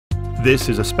This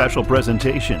is a special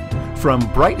presentation from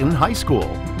Brighton High School.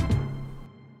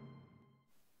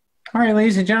 All right,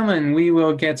 ladies and gentlemen, we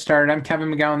will get started. I'm Kevin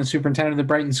McGowan, the superintendent of the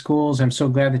Brighton Schools. I'm so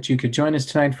glad that you could join us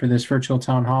tonight for this virtual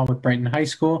town hall with Brighton High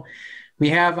School. We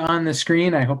have on the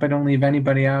screen, I hope I don't leave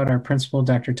anybody out, our principal,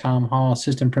 Dr. Tom Hall,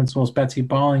 assistant principals, Betsy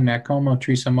Balling, Matt Como,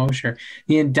 Teresa Mosher,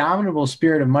 the indomitable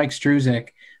spirit of Mike Struzik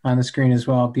on the screen as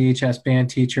well, BHS band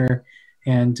teacher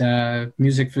and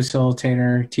music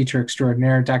facilitator, teacher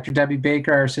extraordinaire, Dr. Debbie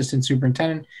Baker, our assistant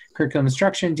superintendent, curriculum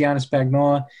instruction, Deanna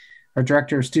Spagnola, our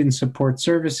director of student support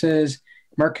services,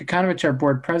 Mark Kakanovich, our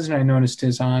board president, I noticed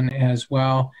is on as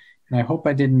well. And I hope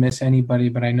I didn't miss anybody,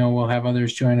 but I know we'll have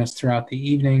others join us throughout the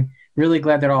evening. Really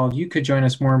glad that all of you could join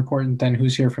us. More important than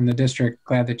who's here from the district,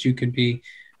 glad that you could be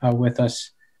with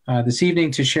us this evening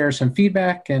to share some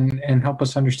feedback and help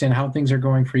us understand how things are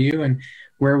going for you and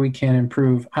where we can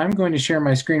improve. I'm going to share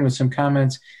my screen with some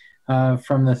comments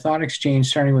from the thought exchange,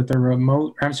 starting with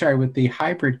with the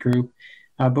hybrid group,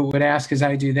 but would ask as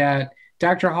I do that,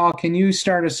 Dr. Hall, can you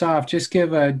start us off? Just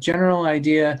give a general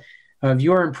idea of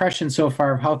your impression so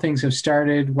far of how things have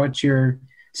started, what you're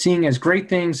seeing as great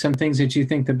things, some things that you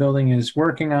think the building is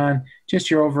working on, just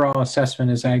your overall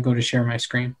assessment as I go to share my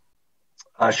screen.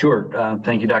 Sure.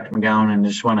 Thank you, Dr. McGowan. And I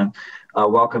just want to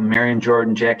welcome Marion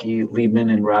Jordan, Jackie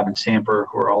Liebman, and Robin Samper,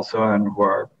 who are also on, who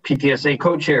are PTSA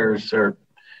co-chairs or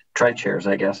tri-chairs,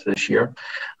 I guess, this year.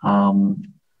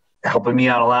 Helping me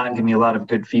out a lot and giving me a lot of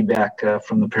good feedback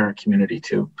from the parent community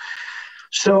too.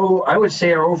 So I would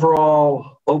say our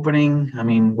overall opening, I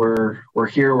mean, we're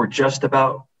here, we're just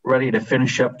about ready to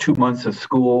finish up 2 months of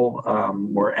school.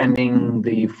 We're ending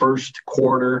the first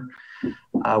quarter.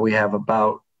 We have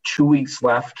about 2 weeks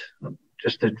left,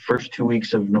 just the first 2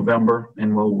 weeks of November,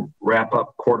 and we'll wrap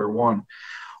up quarter one.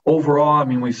 Overall, I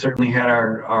mean, we certainly had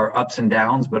our ups and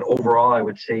downs, but overall, I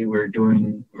would say we're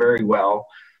doing very well.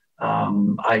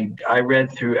 I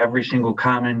read through every single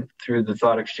comment through the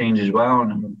thought exchange as well,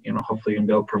 and hopefully I'm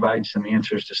able to provide some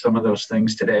answers to some of those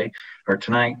things today or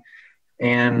tonight.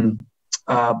 And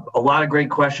a lot of great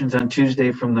questions on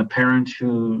Tuesday from the parents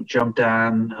who jumped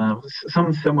on,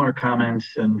 some similar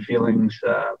comments and feelings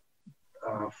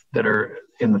that are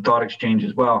in the thought exchange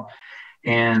as well,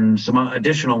 and some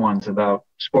additional ones about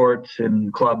sports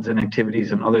and clubs and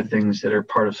activities and other things that are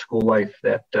part of school life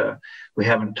that we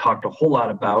haven't talked a whole lot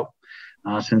about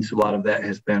since a lot of that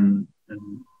has been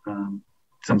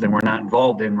something we're not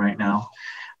involved in right now.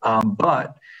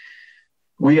 But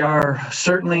we are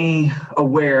certainly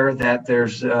aware that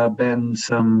there's been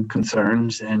some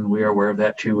concerns, and we are aware of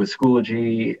that too with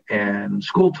Schoology and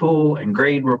School Tool and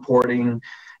grade reporting.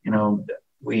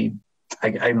 I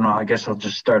don't know, I guess I'll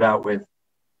just start out with,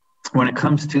 when it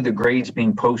comes to the grades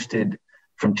being posted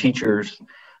from teachers,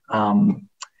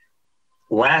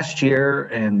 last year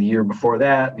and the year before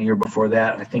that, and the year before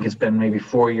that, I think it's been maybe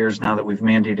 4 years now that we've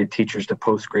mandated teachers to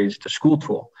post grades to School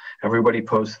Tool. Everybody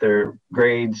posts their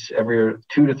grades every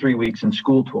 2 to 3 weeks in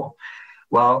School Tool.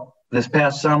 Well, this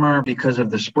past summer, because of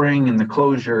the spring and the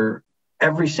closure,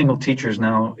 every single teacher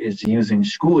now is using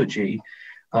Schoology,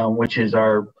 which is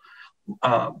our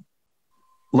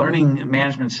learning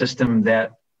management system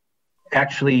that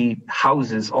actually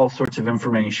houses all sorts of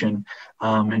information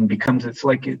and becomes, it's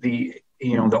like the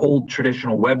old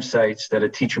traditional websites that a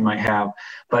teacher might have,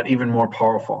 but even more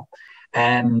powerful.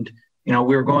 And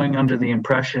we were going under the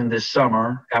impression this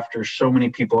summer, after so many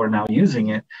people are now using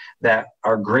it, that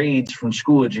our grades from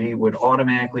Schoology would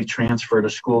automatically transfer to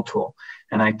School Tool.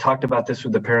 And I talked about this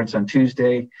with the parents on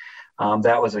Tuesday.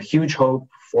 That was a huge hope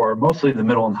for mostly the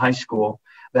middle and high school,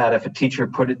 that if a teacher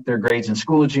put their grades in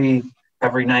Schoology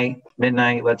every night,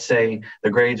 midnight, let's say, the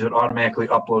grades would automatically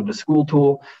upload to School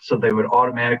Tool, so they would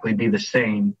automatically be the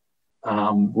same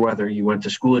whether you went to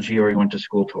Schoology or you went to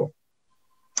School Tool.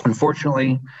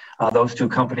 Unfortunately, those two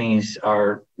companies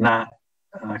are not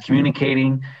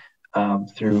communicating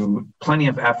through plenty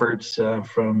of efforts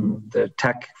from the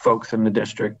tech folks in the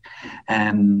district,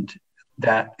 and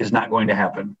that is not going to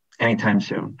happen anytime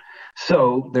soon.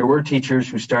 So there were teachers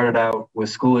who started out with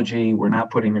Schoology, were not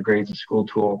putting their grades in School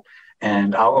Tool,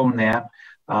 and I'll own that.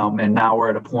 And now we're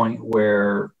at a point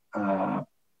where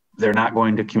they're not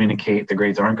going to communicate, the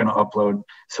grades aren't going to upload.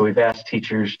 So we've asked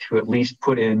teachers to at least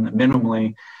put in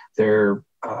minimally their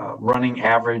running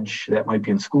average that might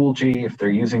be in Schoology, if they're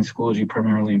using Schoology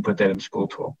primarily, and put that in School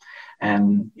Tool.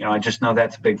 And I just know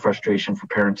that's a big frustration for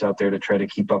parents out there to try to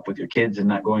keep up with your kids and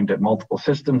not going to multiple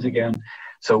systems again.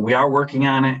 So we are working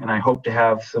on it, and I hope to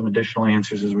have some additional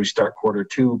answers as we start quarter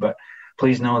two, but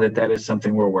please know that that is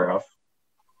something we're aware of.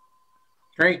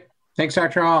 Great. Thanks,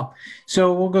 Dr. Hall.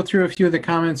 So we'll go through a few of the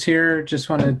comments here. Just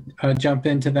want to jump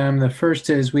into them. The first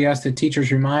is we ask that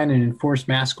teachers remind and enforce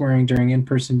mask wearing during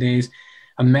in-person days.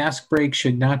 A mask break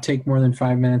should not take more than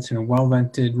 5 minutes in a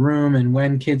well-vented room and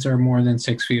when kids are more than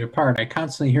 6 feet apart. I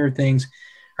constantly hear things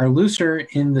are looser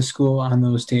in the school on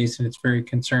those days, and it's very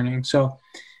concerning. So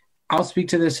I'll speak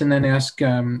to this and then ask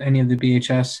any of the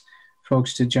BHS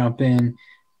folks to jump in.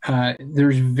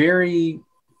 There's very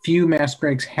few mask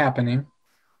breaks happening.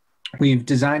 We've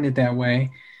designed it that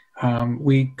way.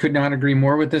 We could not agree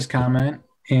more with this comment,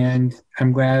 and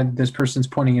I'm glad this person's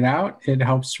pointing it out. It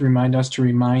helps remind us to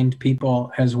remind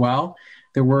people as well.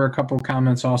 There were a couple of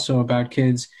comments also about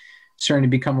kids starting to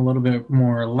become a little bit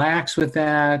more lax with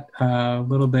that, a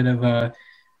little bit of a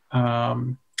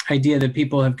idea that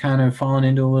people have kind of fallen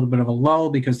into a little bit of a lull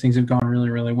because things have gone really,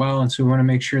 really well. And so we want to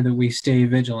make sure that we stay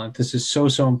vigilant. This is so,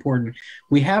 so important.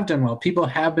 We have done well. People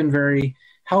have been very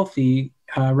healthy,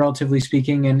 relatively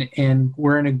speaking, and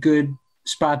we're in a good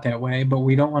spot that way, but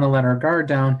we don't want to let our guard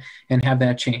down and have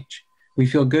that change. We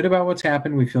feel good about what's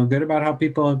happened. We feel good about how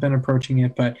people have been approaching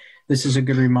it, but this is a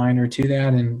good reminder to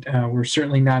that. And we're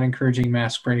certainly not encouraging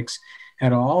mask breaks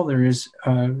at all. There is,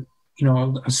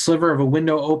 a sliver of a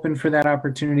window open for that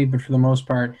opportunity, but for the most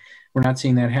part, we're not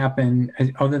seeing that happen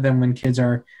other than when kids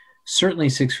are certainly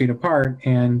 6 feet apart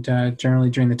and generally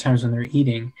during the times when they're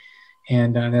eating.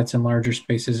 And that's in larger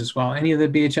spaces as well. Any of the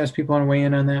BHS people want to weigh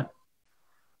in on that?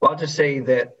 Well, I'll just say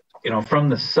that, from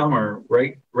the summer,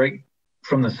 right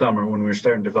from the summer when we were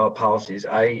starting to develop policies,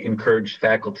 I encouraged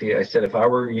faculty. I said, if I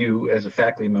were you as a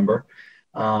faculty member,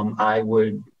 I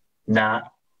would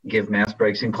not give mask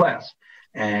breaks in class.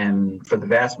 And for the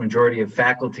vast majority of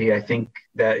faculty, I think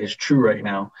that is true right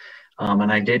now. And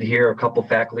I did hear a couple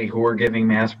faculty who were giving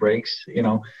mask breaks,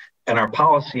 and our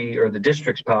policy, or the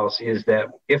district's policy, is that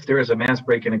if there is a mask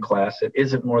break in a class, it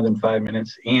isn't more than 5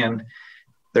 minutes and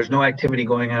there's no activity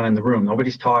going on in the room.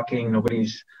 Nobody's talking,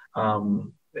 nobody's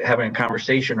having a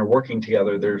conversation or working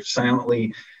together. They're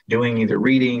silently doing either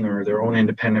reading or their own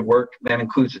independent work. That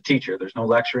includes the teacher. There's no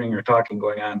lecturing or talking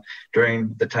going on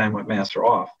during the time when masks are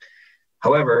off.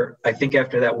 However, I think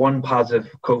after that one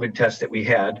positive COVID test that we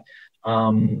had,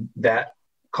 that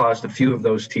caused a few of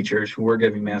those teachers who were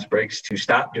giving mask breaks to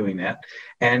stop doing that.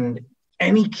 And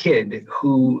any kid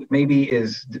who maybe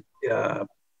is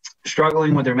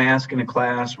struggling with their mask in a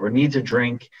class or needs a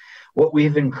drink, what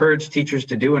we've encouraged teachers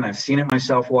to do, and I've seen it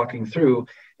myself walking through,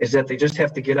 is that they just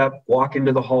have to get up, walk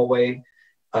into the hallway.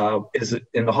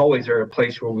 In the hallways are a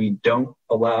place where we don't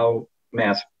allow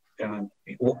mask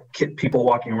people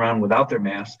walking around without their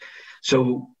masks.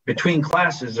 So between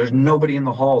classes, there's nobody in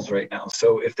the halls right now.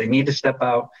 So if they need to step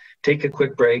out, take a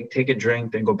quick break, take a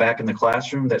drink, then go back in the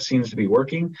classroom, that seems to be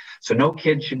working. So no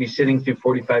kid should be sitting through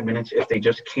 45 minutes if they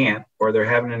just can't, or they're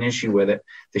having an issue with it.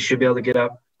 They should be able to get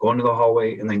up, go into the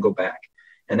hallway, and then go back.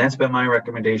 And that's been my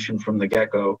recommendation from the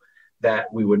get-go,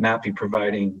 that we would not be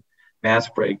providing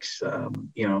mask breaks,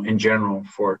 in general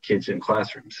for kids in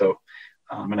classrooms. So,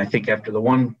 and I think after the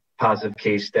one positive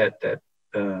case that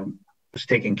was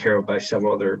taken care of by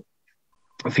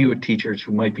a few teachers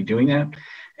who might be doing that.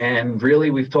 And really,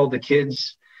 we've told the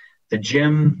kids, the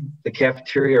gym, the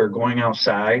cafeteria are going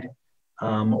outside,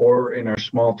 or in our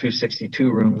small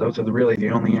 262 room. Those are really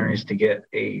the only areas to get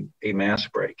a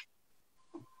mask break.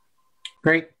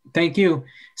 Great, thank you.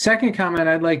 Second comment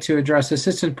I'd like to address: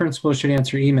 assistant principals should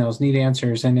answer emails, need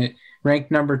answers, and it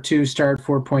ranked number 2, star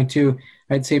 4.2.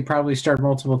 I'd say probably starred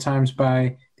multiple times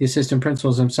by the assistant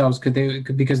principals themselves,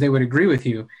 because they would agree with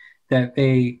you that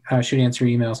they should answer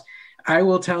emails. I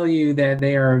will tell you that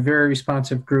they are a very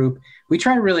responsive group. We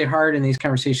try really hard in these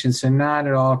conversations to not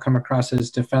at all come across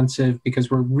as defensive, because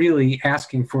we're really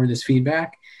asking for this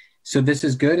feedback. So this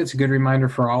is good. It's a good reminder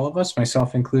for all of us,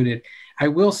 myself included. I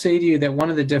will say to you that one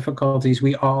of the difficulties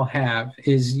we all have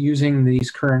is using these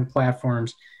current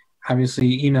platforms.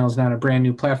 Obviously, email is not a brand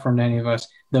new platform to any of us.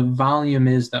 The volume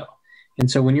is, though. And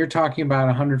so when you're talking about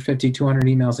 150, 200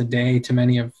 emails a day to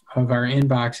many of our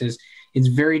inboxes, it's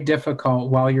very difficult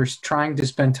while you're trying to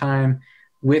spend time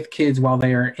with kids while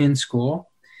they are in school.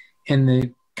 And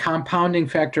the compounding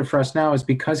factor for us now is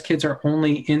because kids are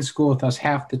only in school with us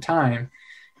half the time,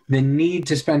 the need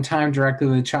to spend time directly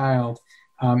with a child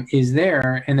is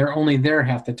there, and they're only there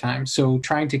half the time. So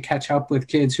trying to catch up with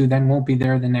kids who then won't be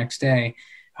there the next day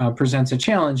presents a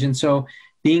challenge. And so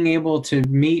being able to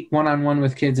meet one-on-one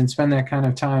with kids and spend that kind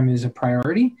of time is a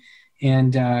priority.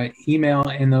 And email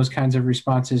and those kinds of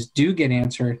responses do get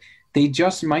answered. They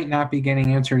just might not be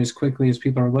getting answered as quickly as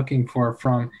people are looking for,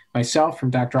 from myself, from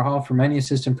Dr. Hall, from any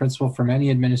assistant principal, from any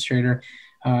administrator,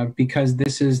 because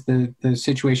this is the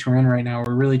situation we're in right now.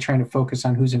 We're really trying to focus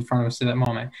on who's in front of us at that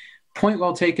moment. Point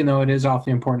well taken, though. It is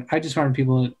awfully important. I just wanted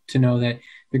people to know that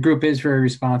the group is very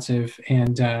responsive,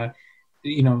 and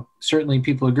certainly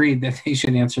people agreed that they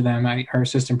should answer them. Our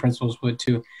assistant principals would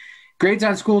too. Grades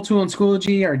on School Tool and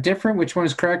Schoology are different. Which one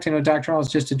is correct? I know Dr. Hall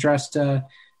has just addressed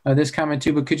this comment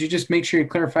too, but could you just make sure you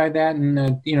clarify that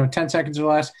in 10 seconds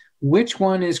or less? Which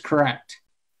one is correct?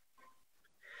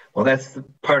 Well, that's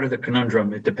part of the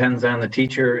conundrum. It depends on the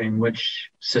teacher and which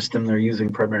system they're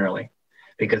using primarily,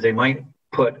 because they might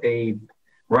put a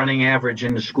running average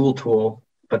into School Tool,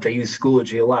 but they use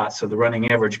Schoology a lot. So the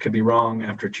running average could be wrong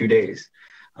after 2 days,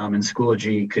 and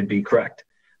Schoology could be correct.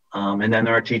 And then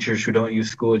there are teachers who don't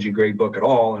use Schoology gradebook at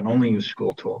all and only use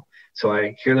School Tool. So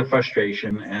I hear the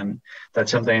frustration, and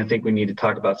that's something I think we need to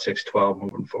talk about 6-12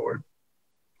 moving forward.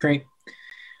 Great.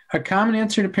 A common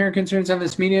answer to parent concerns on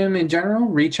this medium in general: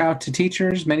 reach out to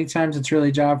teachers. Many times it's really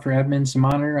a job for admins to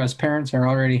monitor. Us parents are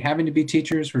already having to be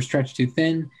teachers. We're stretched too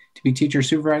thin to be teacher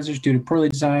supervisors due to poorly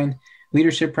designed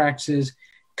leadership practices.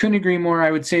 Couldn't agree more.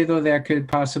 I would say, though, that could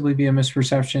possibly be a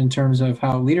misperception in terms of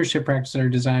how leadership practices are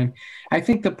designed. I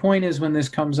think the point is, when this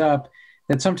comes up,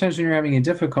 that sometimes when you're having a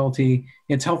difficulty,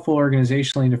 it's helpful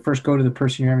organizationally to first go to the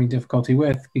person you're having difficulty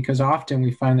with, because often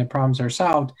we find that problems are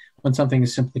solved when something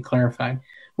is simply clarified.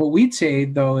 What we'd say,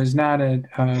 though, is not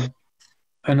an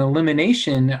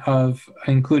elimination of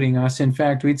including us. In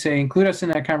fact, we'd say include us in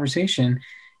that conversation,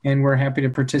 and we're happy to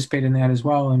participate in that as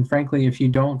well. And frankly, if you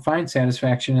don't find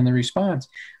satisfaction in the response,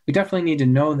 we definitely need to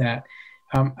know that.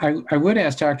 I would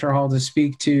ask Dr. Hall to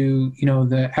speak to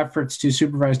the efforts to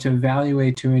supervise, to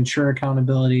evaluate, to ensure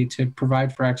accountability, to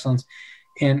provide for excellence.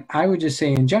 And I would just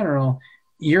say, in general,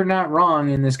 you're not wrong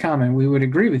in this comment. We would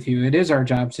agree with you. It is our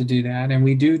job to do that, and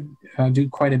we do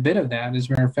quite a bit of that. As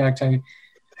a matter of fact, I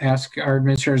ask our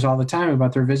administrators all the time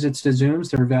about their visits to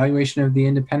Zooms, their evaluation of the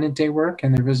independent day work,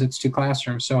 and their visits to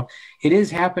classrooms. So it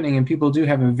is happening, and people do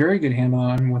have a very good handle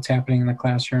on what's happening in the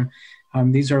classroom.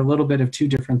 These are a little bit of two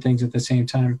different things at the same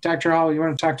time. Dr. Hall, you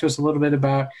want to talk to us a little bit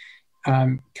about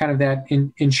kind of that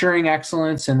ensuring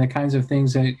excellence and the kinds of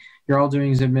things that you're all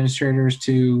doing as administrators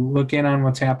to look in on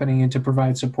what's happening and to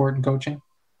provide support and coaching?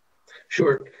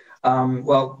 Sure.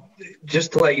 Well,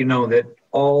 just to let you know that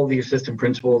all the assistant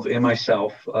principals and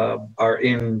myself are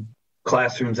in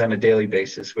classrooms on a daily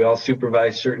basis. We all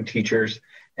supervise certain teachers,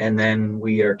 and then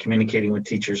we are communicating with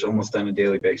teachers almost on a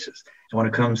daily basis. And when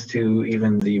it comes to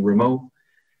even the remote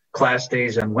class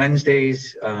days on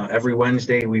Wednesdays, every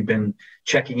Wednesday we've been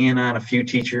checking in on a few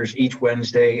teachers each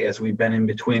Wednesday as we've been in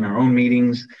between our own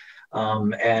meetings,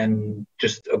 and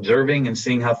just observing and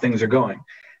seeing how things are going.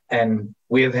 And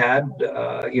we have had,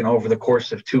 over the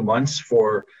course of 2 months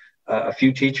for a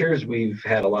few teachers, we've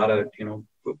had a lot of,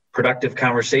 productive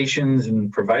conversations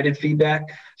and provided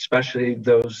feedback, especially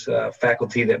those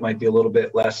faculty that might be a little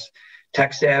bit less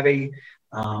tech savvy,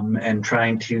 and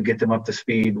trying to get them up to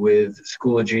speed with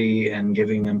Schoology and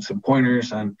giving them some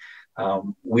pointers on.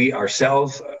 We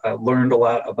ourselves learned a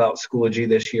lot about Schoology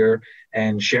this year,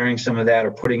 and sharing some of that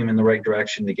or putting them in the right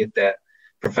direction to get that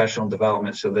professional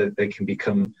development so that they can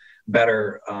become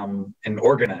better and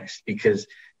organized. Because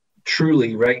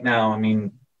truly right now, I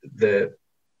mean,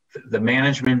 the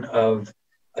management of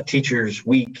a teacher's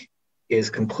week is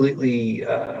completely,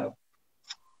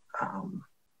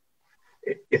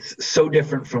 it's so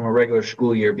different from a regular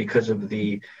school year because of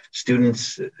the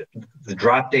students, the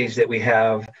drop days that we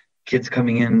have, kids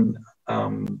coming in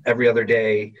every other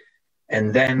day.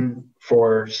 And then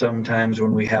for sometimes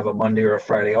when we have a Monday or a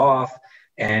Friday off,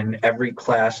 and every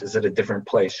class is at a different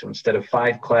place. So instead of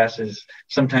 5 classes,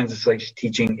 sometimes it's like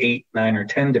teaching 8, 9, or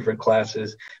 10 different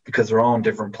classes because they're all in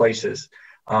different places.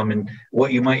 And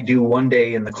what you might do one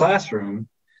day in the classroom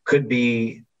could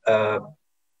be a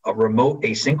remote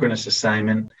asynchronous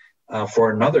assignment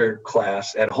for another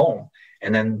class at home.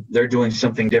 And then they're doing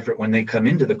something different when they come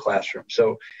into the classroom.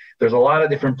 So there's a lot of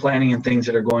different planning and things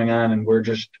that are going on, and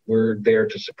we're there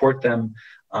to support them,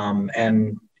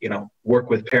 and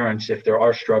work with parents if there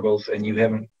are struggles and you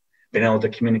haven't been able to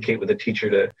communicate with a teacher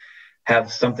to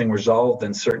have something resolved,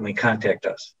 then certainly contact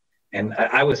us. And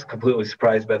I was completely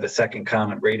surprised by the second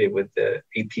comment rated with the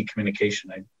AP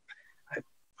communication. I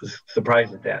was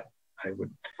surprised at that. I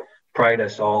would pride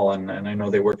us all, and I know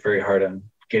they work very hard on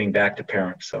getting back to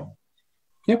parents. So,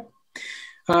 yep.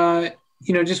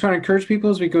 Just want to encourage people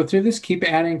as we go through this, keep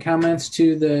adding comments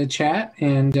to the chat,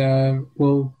 and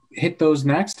we'll hit those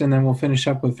next, and then we'll finish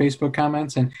up with Facebook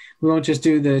comments. And we won't just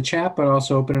do the chat, but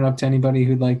also open it up to anybody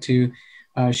who'd like to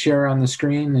share on the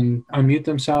screen and unmute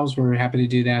themselves. We're happy to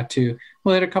do that too.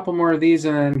 We'll hit a couple more of these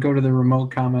and then go to the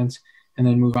remote comments and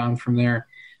then move on from there.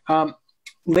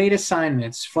 Late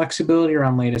assignments, flexibility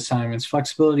around late assignments,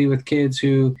 flexibility with kids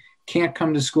who can't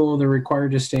come to school. They're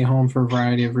required to stay home for a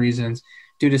variety of reasons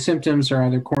due to symptoms or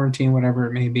either quarantine, whatever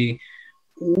it may be.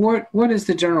 What is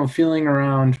the general feeling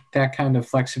around that kind of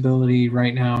flexibility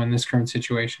right now in this current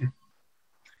situation?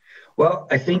 Well,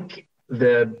 I think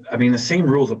the same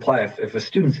rules apply if a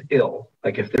student's ill,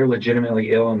 like if they're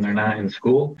legitimately ill and they're not in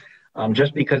school.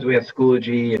 Just because we have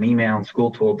Schoology and email and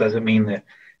School Tool doesn't mean that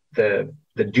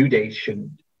the due date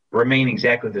should remain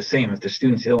exactly the same. If the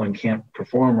student's ill and can't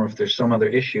perform, or if there's some other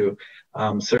issue,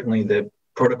 certainly the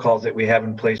protocols that we have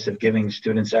in place of giving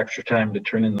students extra time to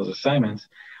turn in those assignments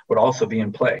would also be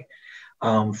in play.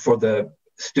 For the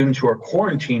students who are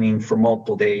quarantining for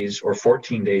multiple days or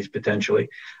 14 days potentially,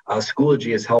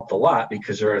 Schoology has helped a lot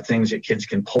because there are things that kids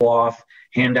can pull off,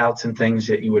 handouts and things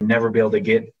that you would never be able to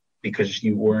get because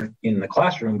you weren't in the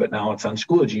classroom, but now it's on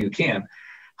Schoology, you can.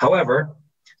 However,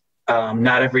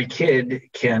 not every kid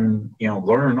can,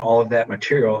 learn all of that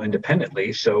material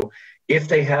independently. So if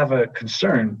they have a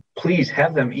concern, please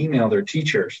have them email their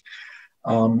teachers.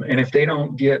 And if they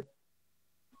don't get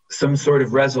some sort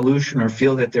of resolution or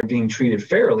feel that they're being treated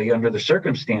fairly under the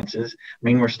circumstances,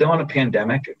 we're still in a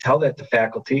pandemic. Tell that to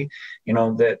faculty,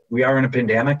 that we are in a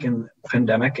pandemic,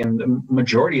 and the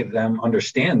majority of them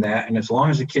understand that. And as long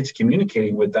as the kid's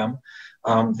communicating with them,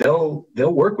 they'll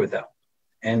work with them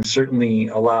and certainly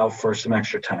allow for some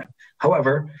extra time.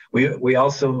 However, we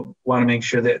also want to make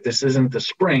sure that this isn't the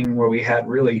spring where we had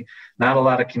really not a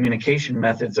lot of communication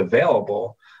methods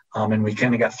available, and we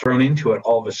kind of got thrown into it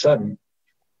all of a sudden,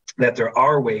 that there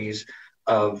are ways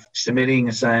of submitting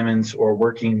assignments or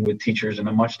working with teachers in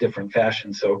a much different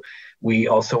fashion. So we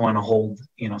also want to hold,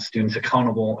 students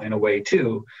accountable in a way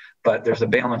too, but there's a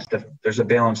balance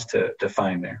to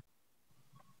find there.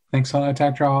 Thanks a lot,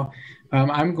 Dr. Hall.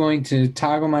 I'm going to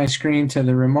toggle my screen to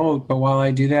the remote, but while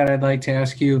I do that, I'd like to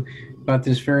ask you about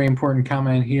this very important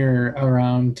comment here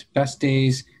around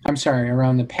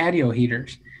around the patio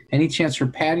heaters. Any chance for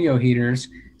patio heaters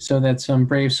so that some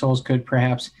brave souls could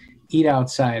perhaps eat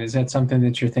outside? Is that something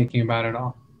that you're thinking about at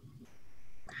all?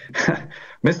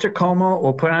 Mr. Como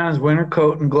will put on his winter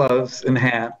coat and gloves and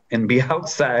hat and be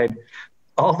outside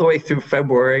all the way through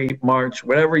February, March,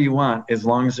 whatever you want, as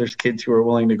long as there's kids who are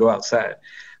willing to go outside.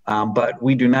 But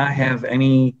we do not have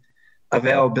any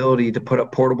availability to put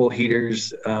up portable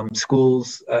heaters.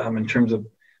 Schools, in terms of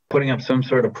putting up some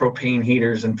sort of propane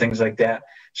heaters and things like that,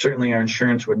 certainly our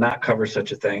insurance would not cover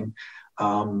such a thing.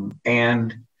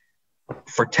 And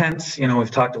for tents,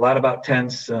 we've talked a lot about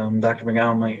tents. Dr.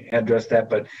 McGowan might address that,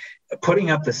 but putting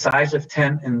up the size of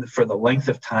tent and for the length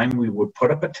of time we would put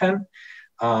up a tent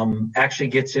actually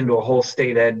gets into a whole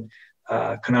state ed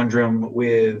conundrum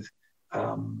with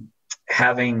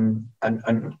having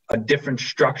a different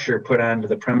structure put onto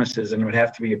the premises, and it would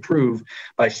have to be approved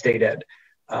by state ed.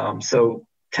 So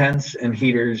tents and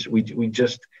heaters, we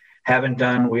just haven't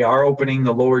done. We are opening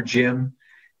the lower gym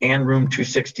and room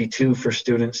 262 for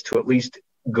students to at least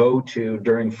go to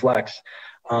during flex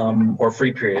or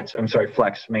free periods.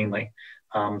 Flex mainly.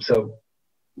 So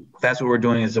that's what we're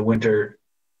doing as the winter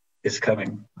is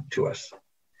coming to us.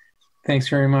 Thanks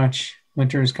very much.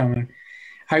 Winter is coming.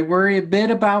 I worry a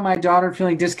bit about my daughter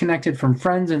feeling disconnected from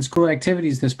friends and school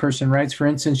activities, this person writes. For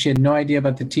instance, she had no idea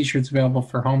about the t-shirts available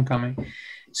for homecoming.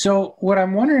 So what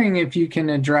I'm wondering if you can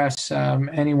address,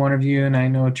 any one of you, and I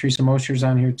know Teresa Mosher's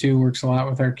on here too, works a lot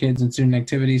with our kids and student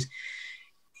activities,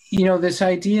 this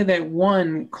idea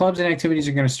that clubs and activities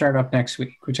are going to start up next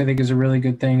week, which I think is a really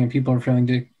good thing, and people are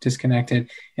feeling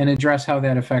disconnected, and address how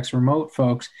that affects remote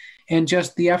folks and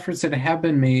just the efforts that have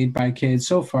been made by kids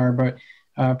so far, but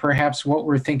perhaps what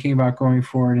we're thinking about going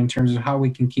forward in terms of how we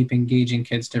can keep engaging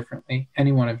kids differently.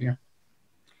 Any one of you?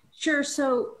 Sure.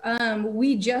 So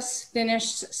we just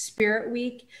finished Spirit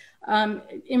Week.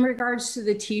 In regards to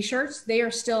the t-shirts, they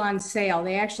are still on sale.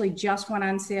 They actually just went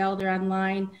on sale. They're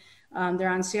online. They're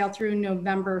on sale through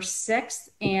November 6th.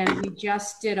 And we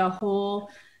just did a whole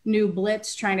new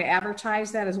blitz trying to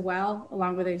advertise that as well,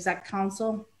 along with Exec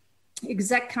Council.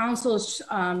 Exec Council is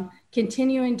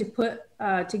continuing to put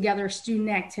together student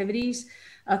activities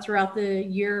throughout the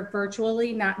year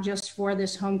virtually, not just for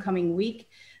this homecoming week.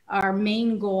 Our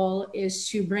main goal is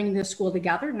to bring the school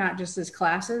together, not just as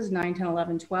classes, 9, 10,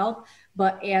 11, 12,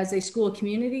 but as a school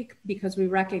community, because we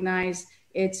recognize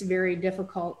it's very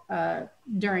difficult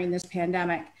during this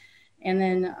pandemic. And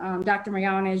then Dr.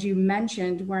 McGowan, as you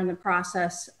mentioned, we're in the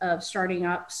process of starting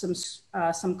up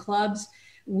some clubs.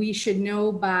 We should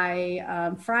know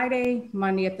by Friday,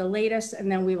 Monday at the latest, and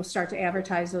then we will start to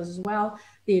advertise those as well.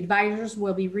 The advisors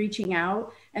will be reaching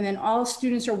out, and then all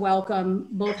students are welcome,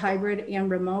 both hybrid and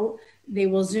remote. They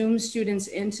will Zoom students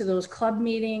into those club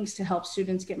meetings to help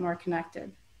students get more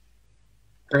connected.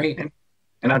 Great.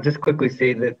 And I'll just quickly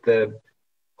say that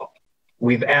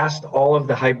we've asked all of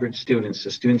the hybrid students, the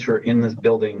students who are in this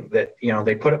building, that, you know,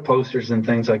 they put up posters and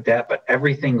things like that, but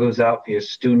everything goes out via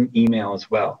student email as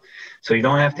well. So you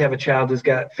don't have to have a child who's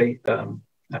got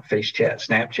not FaceChat,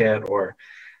 Snapchat, or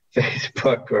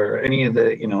Facebook, or any of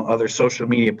the, you know, other social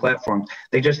media platforms.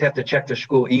 They just have to check their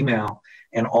school email,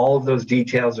 and all of those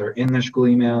details are in their school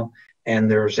email. And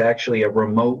there's actually a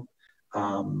remote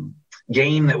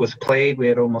game that was played. We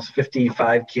had almost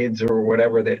 55 kids or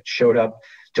whatever that showed up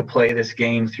to play this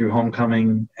game through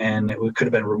homecoming, and it could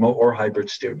have been remote or hybrid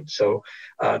students. So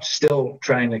still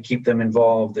trying to keep them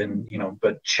involved, and, you know,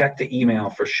 but check the email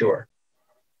for sure.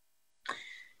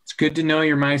 It's good to know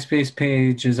your MySpace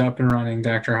page is up and running,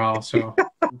 Dr. Hall. So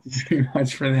thank you very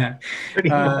much for that. Pretty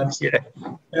much,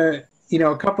 yeah. You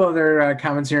know, a couple other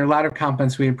comments here, a lot of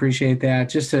comments. We appreciate that.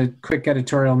 Just a quick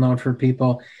editorial note for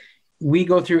people. We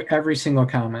go through every single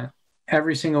comment,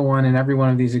 every single one in every one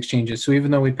of these exchanges. So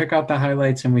even though we pick out the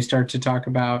highlights and we start to talk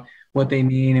about what they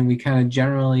mean, and we kind of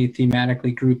generally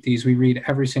thematically group these, we read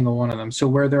every single one of them. So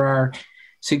where there are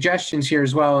suggestions here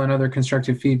as well and other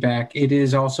constructive feedback, it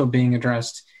is also being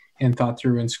addressed and thought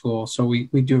through in school. So we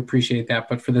do appreciate that.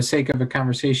 But for the sake of a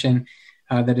conversation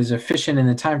that is efficient in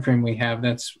the time frame we have,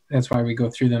 that's why we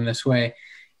go through them this way.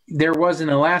 There was in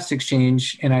the last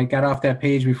exchange, and I got off that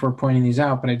page before pointing these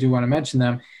out, but I do want to mention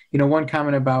them. You know, one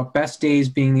comment about best days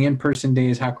being the in-person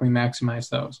days, how can we maximize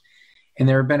those? And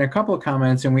there have been a couple of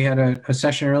comments, and we had a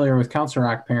session earlier with Council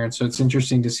Rock parents, so it's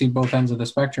interesting to see both ends of the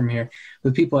spectrum here,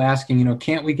 with people asking, you know,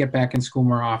 can't we get back in school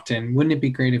more often? Wouldn't it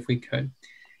be great if we could?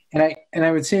 And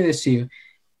I would say this to you,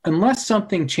 unless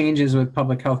something changes with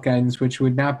public health guidance, which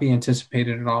would not be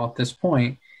anticipated at all at this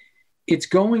point, it's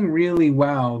going really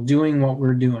well doing what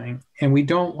we're doing, and we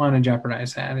don't want to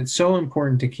jeopardize that. It's so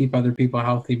important to keep other people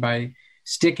healthy by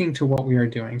sticking to what we are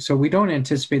doing. So we don't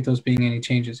anticipate those being any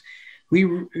changes. We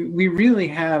really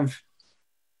have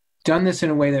done this in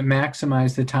a way that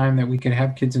maximized the time that we could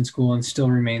have kids in school and still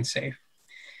remain safe.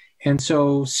 And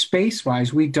so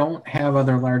space-wise, we don't have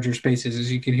other larger spaces.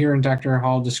 As you could hear in Dr.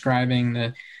 Hall describing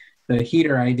the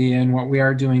heater idea and what we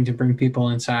are doing to bring people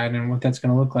inside and what that's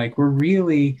going to look like, we're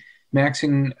really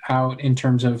maxing out in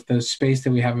terms of the space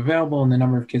that we have available and the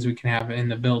number of kids we can have in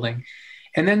the building.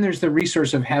 And then there's the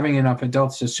resource of having enough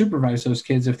adults to supervise those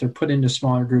kids if they're put into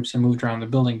smaller groups and moved around the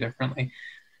building differently.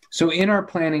 So in our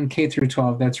planning K through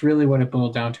 12, that's really what it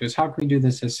boiled down to, is how can we do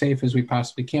this as safe as we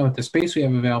possibly can with the space we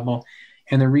have available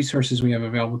and the resources we have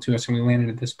available to us, and we landed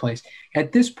at this place.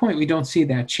 At this point, we don't see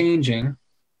that changing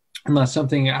unless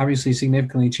something obviously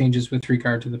significantly changes with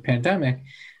regard to the pandemic,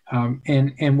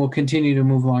 and we'll continue to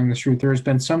move along this route. There's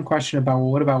been some question about,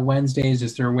 well, what about Wednesdays?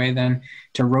 Is there a way then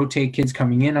to rotate kids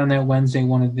coming in on that Wednesday,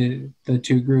 one of the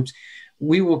two groups?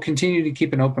 We will continue to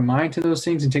keep an open mind to those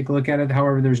things and take a look at it.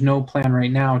 However, there's no plan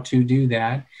right now to do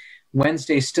that.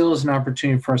 Wednesday still is an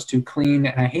opportunity for us to clean,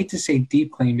 and I hate to say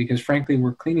deep clean because frankly,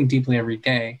 we're cleaning deeply every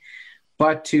day,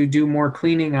 but to do more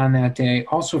cleaning on that day,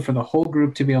 also for the whole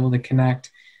group to be able to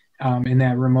connect in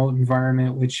that remote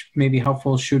environment, which may be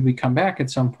helpful should we come back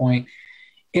at some point.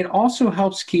 It also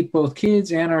helps keep both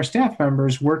kids and our staff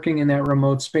members working in that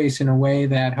remote space in a way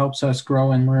that helps us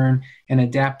grow and learn and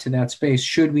adapt to that space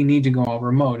should we need to go all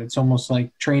remote. It's almost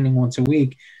like training once a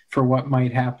week for what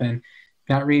might happen.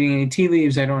 Not reading any tea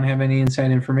leaves, I don't have any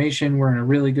inside information. We're in a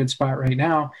really good spot right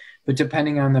now, but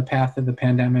depending on the path of the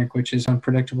pandemic, which is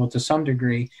unpredictable to some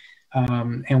degree,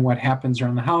 and what happens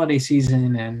around the holiday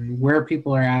season and where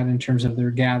people are at in terms of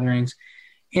their gatherings,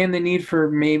 and the need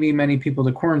for maybe many people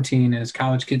to quarantine as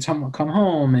college kids come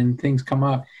home and things come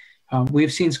up.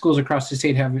 We've seen schools across the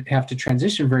state have to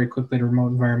transition very quickly to remote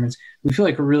environments. We feel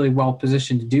like we're really well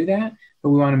positioned to do that, but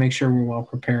we want to make sure we're well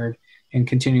prepared and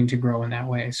continuing to grow in that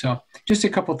way. So just a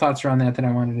couple thoughts around that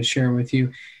I wanted to share with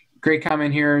you. Great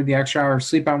comment here, the extra hour of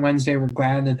sleep on Wednesday. We're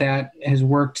glad that has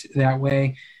worked that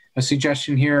way. A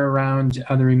suggestion here around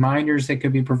the reminders that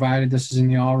could be provided. This is in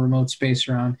the all remote space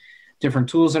around different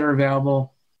tools that are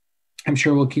available. I'm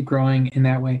sure we'll keep growing in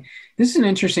that way. This is an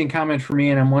interesting comment for me,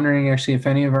 and I'm wondering actually if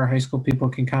any of our high school people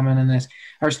can comment on this.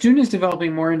 Our students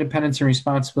developing more independence and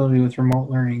responsibility with remote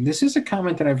learning. This is a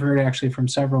comment that I've heard actually from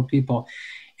several people.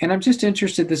 And I'm just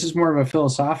interested, this is more of a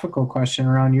philosophical question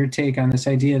around your take on this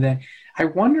idea that I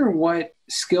wonder what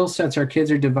skill sets our kids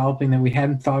are developing that we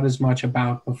hadn't thought as much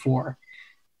about before.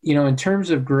 You know, in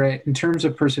terms of grit, in terms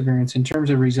of perseverance, in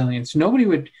terms of resilience. Nobody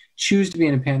would choose to be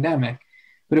in a pandemic.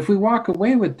 But if we walk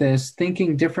away with this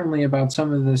thinking differently about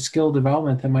some of the skill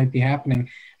development that might be happening,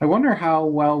 I wonder how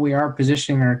well we are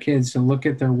positioning our kids to look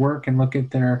at their work and look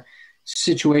at their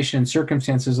situation and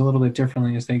circumstances a little bit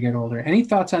differently as they get older. Any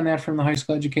thoughts on that from the high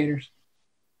school educators?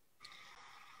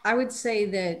 I would say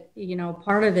that,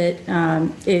 part of it,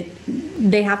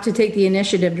 they have to take the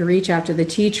initiative to reach out to the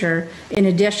teacher in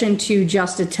addition to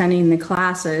just attending the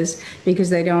classes, because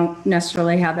they don't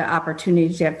necessarily have the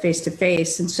opportunity to have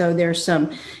face-to-face. And so there's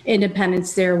some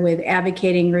independence there with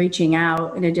advocating, reaching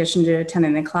out in addition to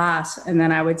attending the class. And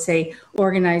then I would say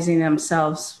organizing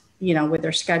themselves, with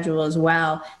their schedule as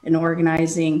well, and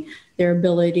organizing their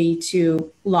ability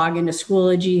to log into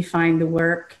Schoology, find the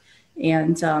work,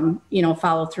 and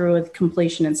follow through with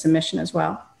completion and submission as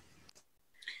well.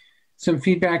 Some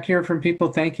feedback here from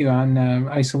people. Thank you on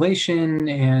isolation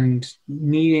and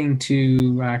needing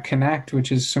to connect,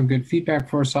 which is some good feedback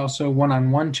for us. Also,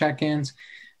 one-on-one check-ins,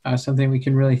 something we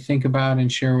can really think about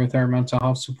and share with our mental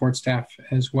health support staff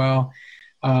as well.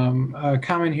 A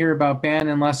comment here about band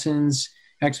and lessons,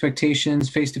 expectations,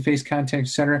 face-to-face contact,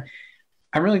 etc.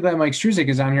 I'm really glad Mike Struzik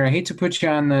is on here. I hate to put you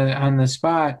on the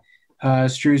spot,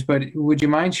 Struz, but would you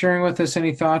mind sharing with us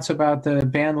any thoughts about the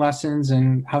band lessons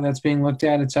and how that's being looked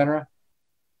at, et cetera?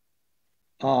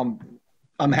 I'm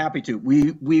happy to.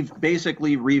 We've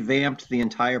basically revamped the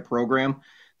entire program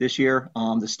this year.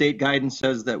 The state guidance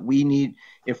says that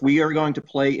if we are going to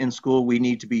play in school, we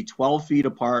need to be 12 feet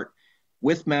apart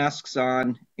with masks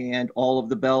on and all of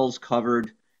the bells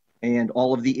covered and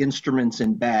all of the instruments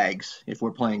in bags if we're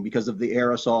playing, because of the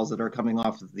aerosols that are coming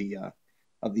off of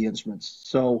the instruments.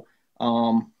 So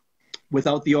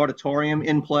without the auditorium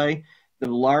in play, the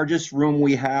largest room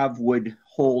we have would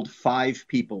hold 5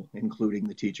 people, including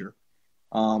the teacher.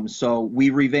 So we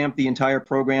revamped the entire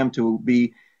program to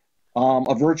be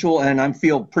a virtual, and I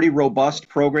feel pretty robust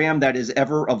program that is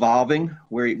ever evolving,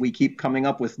 where we keep coming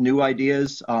up with new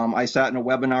ideas. I sat in a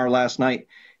webinar last night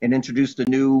and introduced a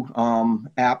new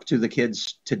app to the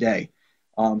kids today.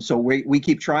 So we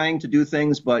keep trying to do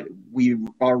things, but we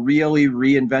are really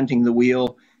reinventing the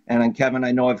wheel. And Kevin,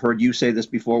 I know I've heard you say this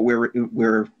before,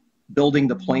 we're building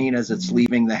the plane as it's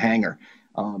leaving the hangar.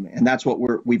 And that's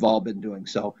what we've all been doing.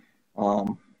 So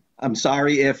I'm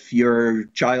sorry if your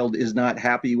child is not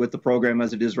happy with the program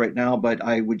as it is right now, but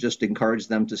I would just encourage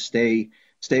them to stay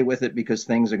with it, because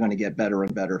things are going to get better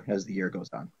and better as the year goes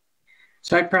on.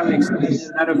 So I'd probably extend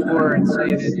the metaphor and say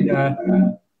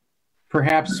that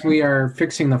perhaps we are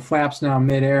fixing the flaps now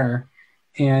midair.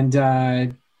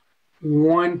 And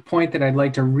one point that I'd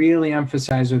like to really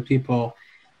emphasize with people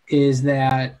is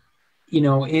that,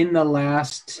 in the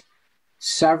last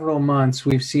several months,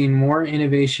 we've seen more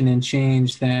innovation and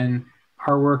change than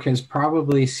our work has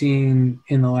probably seen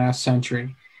in the last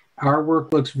century. Our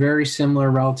work looks very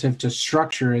similar relative to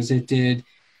structure as it did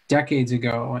decades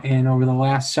ago. And over the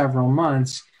last several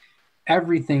months,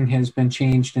 everything has been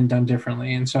changed and done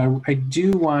differently. And so I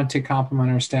do want to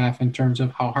compliment our staff in terms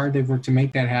of how hard they've worked to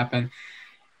make that happen.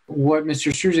 What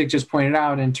Mr. Struzik just pointed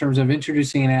out in terms of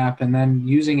introducing an app and then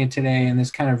using it today and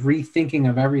this kind of rethinking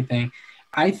of everything,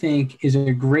 I think is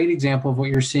a great example of what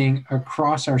you're seeing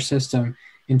across our system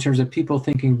in terms of people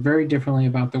thinking very differently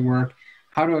about the work,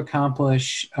 how to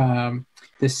accomplish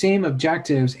the same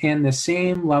objectives and the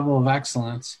same level of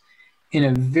excellence in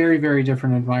a very, very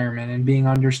different environment, and being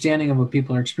understanding of what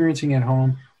people are experiencing at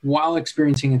home while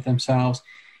experiencing it themselves.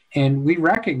 And we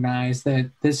recognize that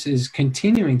this is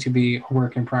continuing to be a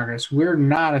work in progress. We're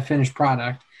not a finished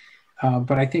product,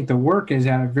 but I think the work is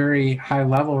at a very high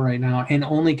level right now and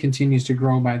only continues to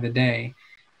grow by the day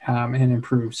and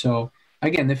improve. So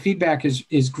again, the feedback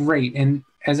is great. And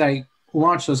as I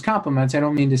launch those compliments, I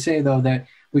don't mean to say though that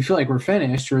we feel like we're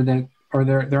finished or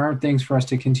there aren't things for us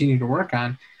to continue to work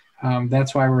on.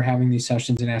 That's why we're having these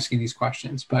sessions and asking these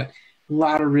questions. But a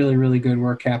lot of really, really good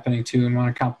work happening too, and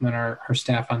want to compliment our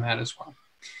staff on that as well.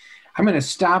 I'm going to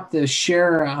stop the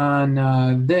share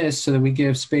on this so that we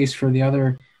give space for the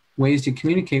other ways to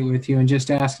communicate with you, and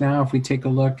just ask now if we take a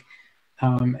look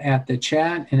at the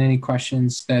chat and any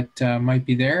questions that might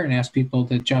be there, and ask people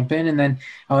to jump in. And then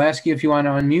I'll ask you if you want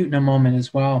to unmute in a moment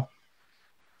as well.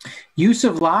 Use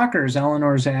of lockers,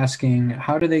 Eleanor's asking,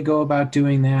 how do they go about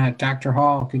doing that? Dr.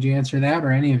 Hall, could you answer that,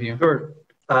 or any of you? Sure.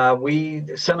 We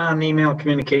sent out an email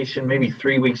communication maybe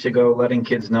 3 weeks ago, letting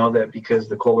kids know that because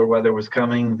the colder weather was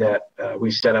coming, that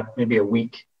we set up maybe a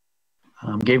week,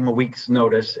 gave them a week's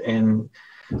notice, and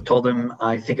told them,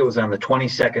 I think it was on the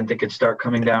 22nd, they could start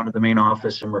coming down to the main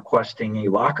office and requesting a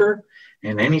locker.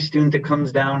 And any student that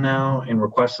comes down now and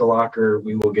requests a locker,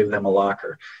 we will give them a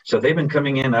locker. So they've been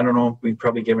coming in, I don't know, we've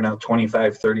probably given out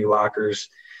 25, 30 lockers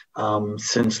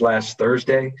since last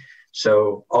Thursday.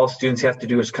 So all students have to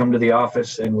do is come to the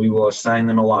office and we will assign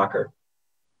them a locker.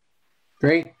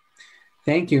 Great.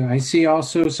 Thank you. I see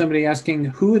also somebody asking,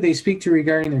 who would they speak to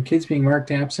regarding their kids being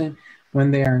marked absent when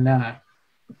they are not?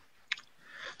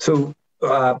 So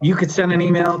you could send an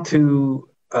email to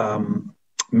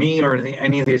me or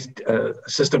any of these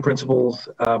assistant principals,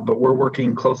 but we're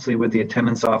working closely with the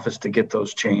attendance office to get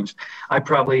those changed. I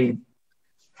probably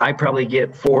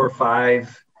get 4 or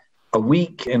 5 a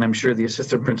week, and I'm sure the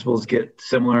assistant principals get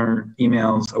similar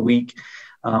emails a week.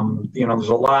 There's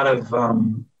a lot of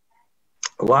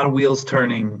wheels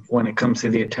turning when it comes to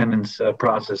the attendance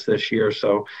process this year.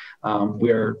 So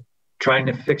we're trying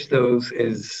to fix those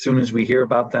as soon as we hear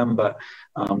about them, but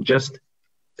just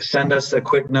send us a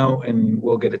quick note and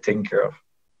we'll get it taken care of.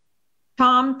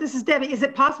 Tom, this is Debbie. Is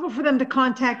it possible for them to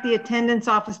contact the attendance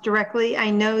office directly? I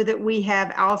know that we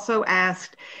have also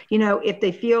asked, if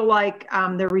they feel like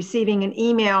they're receiving an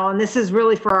email, and this is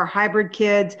really for our hybrid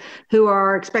kids who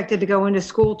are expected to go into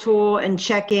school tool and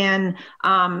check in,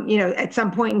 at some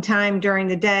point in time during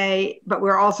the day, but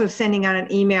we're also sending out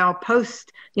an email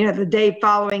post, the day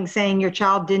following saying your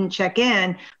child didn't check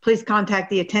in. Please contact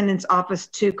the attendance office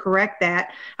to correct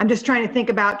that. I'm just trying to think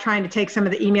about trying to take some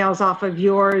of the emails off of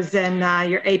yours and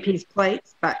your AP's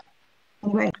plates. But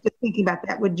anyway, just thinking about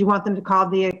that. Would you want them to call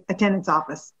the attendance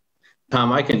office?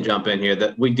 Tom, I can jump in here.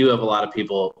 That we do have a lot of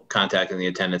people contacting the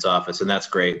attendance office, and that's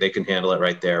great. They can handle it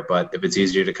right there. But if it's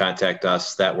easier to contact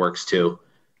us, that works too.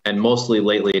 And mostly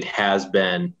lately, it has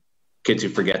been kids who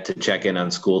forget to check in on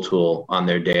school tool on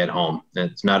their day at home. And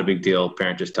it's not a big deal.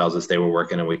 Parent just tells us they were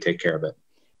working and we take care of it.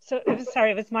 So,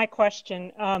 sorry, it was my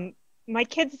question. My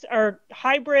kids are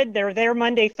hybrid. They're there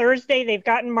Monday, Thursday. They've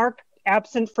gotten marked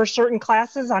absent for certain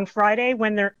classes on Friday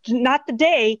when they're not the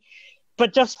day,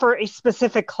 but just for a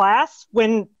specific class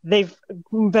when they've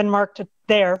been marked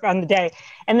there on the day.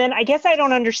 And then I guess I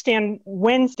don't understand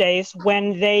Wednesdays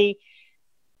when they,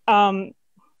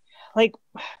 like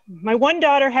my one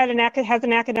daughter has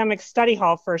an academic study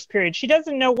hall first period. She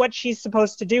doesn't know what she's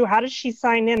supposed to do. How does she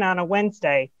sign in on a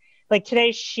Wednesday? Like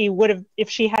today she would have,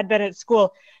 if she had been at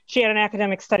school, she had an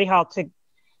academic study hall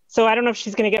so I don't know if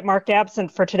she's going to get marked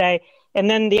absent for today. And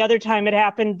then the other time it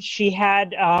happened, she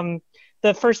had,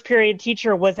 the first period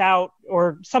teacher was out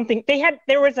or something.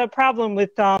 There was a problem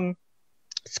with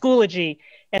Schoology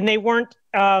and they weren't,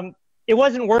 it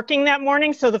wasn't working that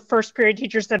morning. So the first period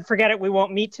teacher said, forget it, we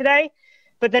won't meet today.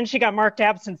 But then she got marked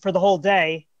absent for the whole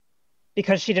day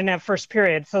because she didn't have first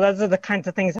period. So those are the kinds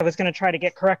of things I was going to try to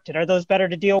get corrected. Are those better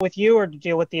to deal with you or to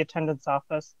deal with the attendance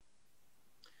office?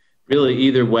 Really,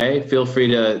 either way, feel free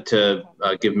to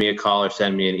give me a call or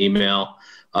send me an email.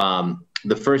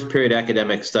 The first period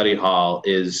academic study hall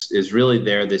is really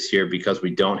there this year because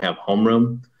we don't have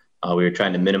homeroom. We were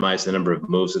trying to minimize the number of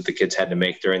moves that the kids had to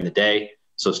make during the day.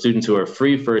 So students who are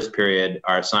free first period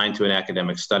are assigned to an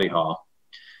academic study hall.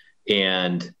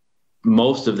 And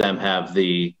most of them have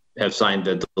signed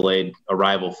the delayed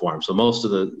arrival form. So most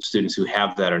of the students who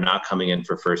have that are not coming in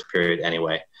for first period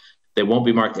anyway. They won't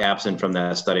be marked absent from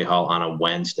that study hall on a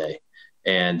Wednesday.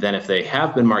 And then if they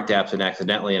have been marked absent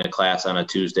accidentally in a class on a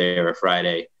Tuesday or a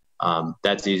Friday,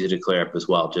 that's easy to clear up as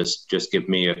well. Just give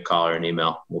me a call or an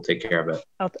email. We'll take care of it.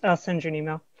 I'll send you an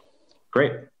email.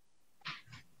 Great.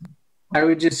 I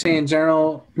would just say in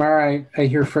general, Mara, I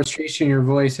hear frustration in your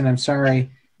voice and I'm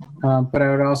sorry. But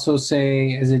I would also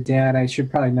say as a dad, I should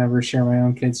probably never share my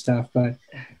own kid stuff, but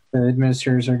the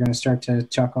administrators are going to start to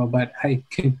chuckle. But I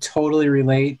can totally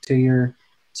relate to your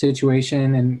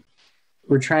situation. And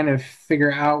we're trying to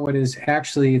figure out what is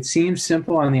actually, it seems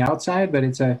simple on the outside, but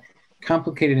it's a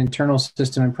complicated internal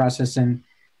system and process. And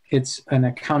it's an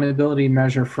accountability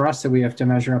measure for us that we have to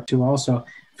measure up to also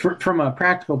from a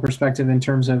practical perspective in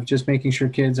terms of just making sure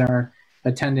kids are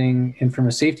attending and from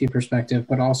a safety perspective,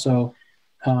 but also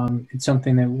it's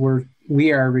something that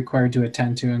we are required to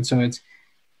attend to. And so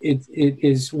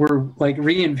we're like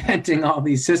reinventing all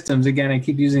these systems. Again, I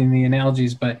keep using the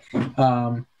analogies, but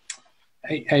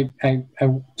I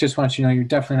just want you to know you're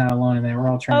definitely not alone in that. We're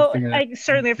all trying to figure that out. I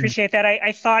certainly appreciate that.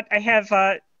 I thought I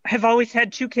have always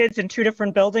had 2 kids in 2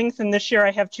 different buildings, and this year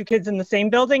I have 2 kids in the same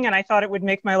building, and I thought it would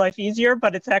make my life easier,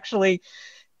 but it's actually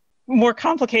more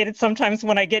complicated sometimes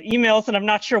when I get emails and I'm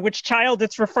not sure which child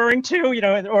it's referring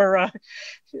to, or I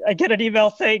get an email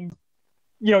saying,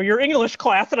 your English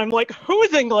class, and I'm like,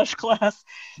 whose English class?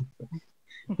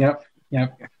 Yep. I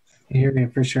hear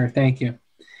you for sure. Thank you.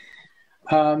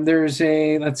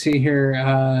 Let's see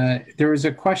here. There was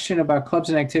a question about clubs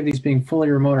and activities being fully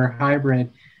remote or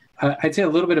hybrid. I'd say a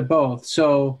little bit of both.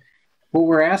 So what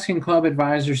we're asking club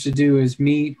advisors to do is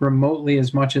meet remotely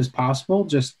as much as possible,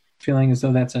 just feeling as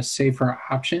though that's a safer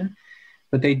option.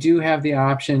 But they do have the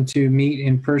option to meet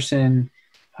in person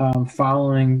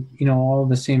following, all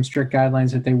the same strict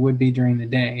guidelines that they would be during the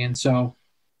day. And so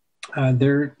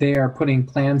they are putting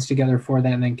plans together for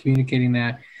that and then communicating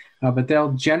that. But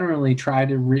they'll generally try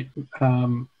to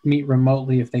meet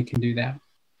remotely if they can do that.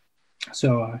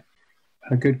 So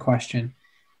a good question.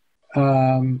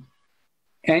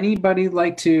 Anybody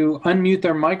like to unmute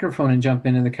their microphone and jump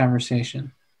into the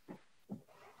conversation?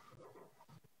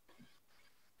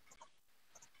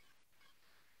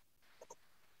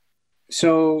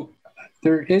 So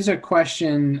there is a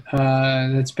question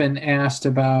that's been asked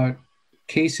about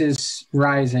cases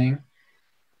rising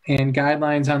and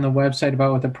guidelines on the website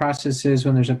about what the process is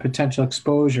when there's a potential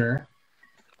exposure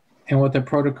and what the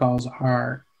protocols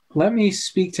are. Let me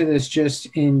speak to this just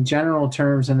in general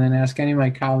terms and then ask any of my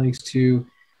colleagues to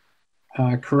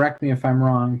correct me if I'm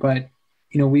wrong. But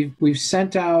we've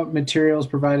sent out materials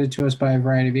provided to us by a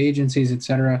variety of agencies, et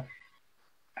cetera.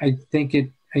 I think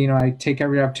I take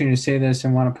every opportunity to say this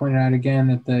and want to point it out again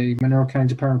that the Monroe County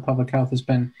Department of Public Health has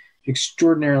been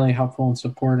extraordinarily helpful and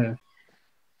supportive.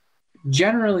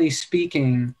 Generally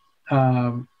speaking,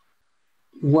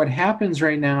 what happens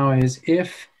right now is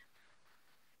if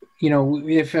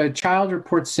a child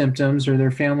reports symptoms or their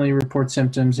family reports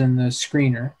symptoms in the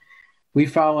screener, we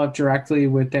follow up directly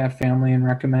with that family and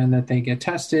recommend that they get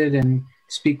tested and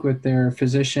speak with their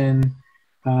physician,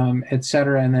 et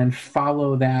cetera, and then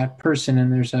follow that person.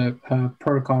 And there's a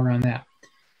protocol around that.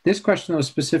 This question was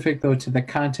specific, though, to the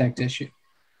contact issue.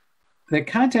 The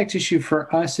contact issue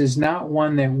for us is not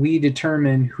one that we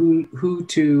determine who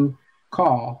to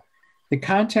call. The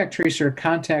contact tracer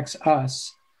contacts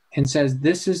us and says,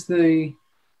 this is the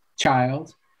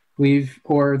child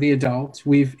or the adult.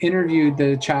 We've interviewed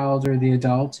the child or the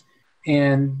adult,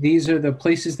 and these are the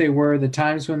places they were, the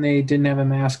times when they didn't have a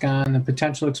mask on, the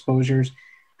potential exposures.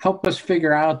 Help us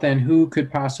figure out then who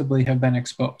could possibly have been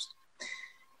exposed.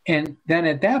 And then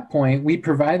at that point, we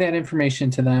provide that information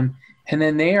to them, and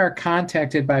then they are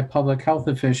contacted by public health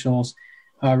officials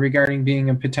regarding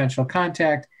being a potential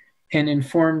contact and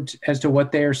informed as to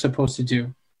what they are supposed to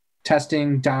do.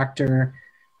 Testing, doctor,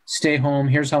 stay home,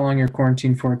 here's how long you're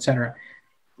quarantined for, et cetera.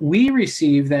 We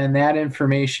receive then that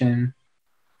information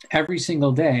every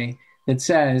single day that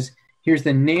says, here's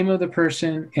the name of the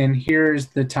person and here's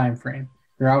the time frame.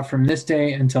 They're out from this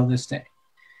day until this day.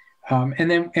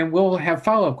 And we'll have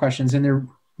follow-up questions, and they're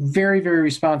very, very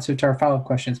responsive to our follow-up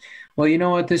questions. Well, you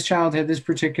know what? This child had this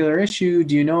particular issue.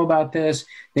 Do you know about this?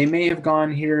 They may have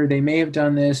gone here. They may have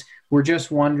done this. We're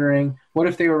just wondering, what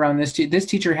if they were around this? This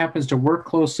teacher happens to work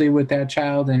closely with that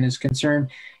child and is concerned,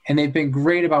 and they've been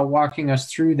great about walking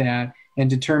us through that and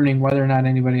determining whether or not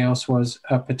anybody else was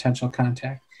a potential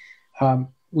contact.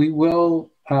 We will,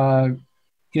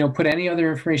 put any other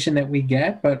information that we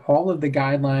get, but all of the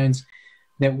guidelines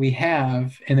that we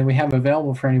have and that we have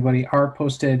available for anybody are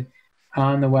posted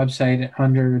on the website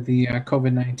under the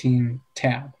COVID-19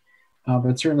 tab.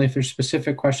 But certainly if there's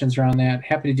specific questions around that,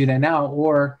 happy to do that now,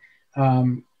 or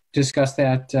discuss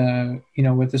that,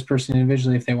 with this person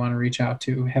individually if they want to reach out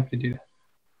to. Happy to do that.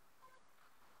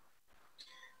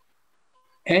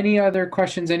 Any other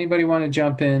questions? Anybody want to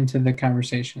jump into the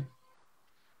conversation?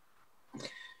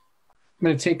 I'm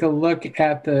going to take a look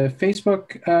at the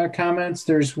Facebook comments.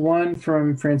 There's one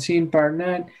from Francine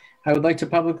Barnett. I would like to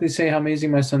publicly say how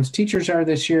amazing my son's teachers are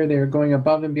this year. They are going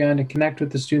above and beyond to connect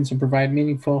with the students and provide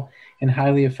meaningful and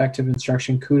highly effective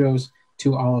instruction. Kudos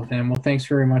to all of them. Well, thanks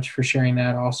very much for sharing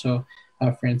that also,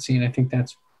 Francine. I think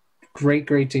that's great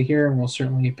to hear, and we'll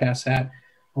certainly pass that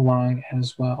along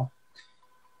as well.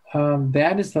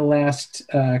 That is the last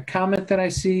comment that I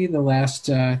see, the last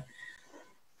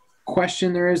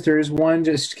question there is one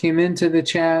just came into the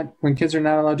chat. When kids are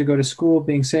not allowed to go to school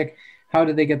being sick, how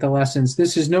do they get the lessons?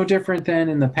 This is no different than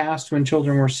in the past when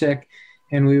children were sick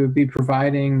and we would be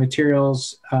providing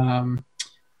materials.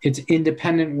 It's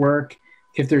independent work.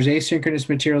 If there's asynchronous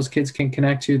materials kids can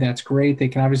connect to, that's great. They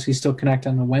can obviously still connect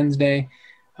on the Wednesday.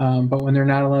 But when they're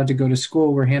not allowed to go to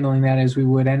school, we're handling that as we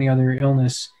would any other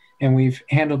illness. And we've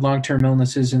handled long-term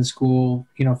illnesses in school,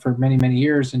 for many, many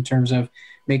years in terms of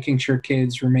making sure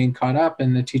kids remain caught up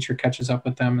and the teacher catches up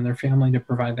with them and their family to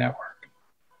provide that work.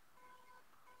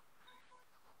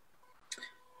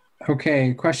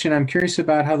 Okay, question. I'm curious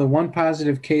about how the one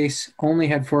positive case only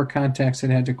had 4 contacts that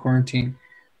had to quarantine.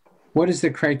 What is the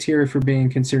criteria for being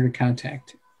considered a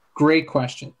contact? Great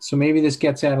question. So maybe this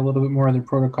gets at a little bit more of the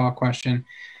protocol question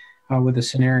with a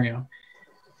scenario.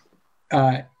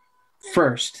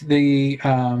 First,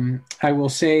 I will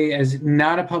say, as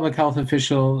not a public health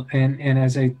official, and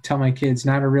as I tell my kids,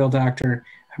 not a real doctor,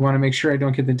 I want to make sure I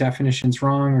don't get the definitions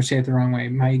wrong or say it the wrong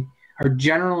way. Our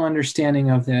general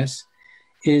understanding of this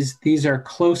is these are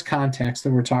close contacts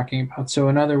that we're talking about. So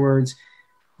in other words,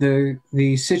 the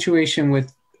situation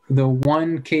with the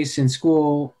one case in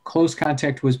school, close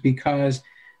contact was because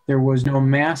there was no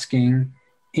masking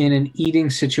in an eating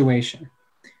situation.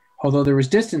 Although there was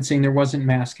distancing, there wasn't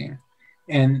masking.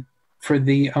 And for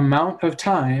the amount of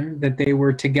time that they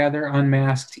were together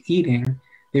unmasked eating,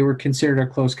 they were considered a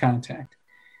close contact.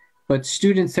 But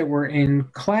students that were in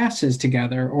classes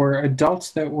together or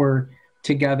adults that were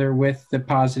together with the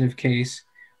positive case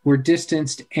were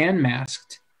distanced and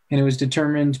masked. And it was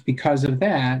determined because of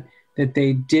that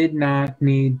they did not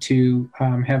need to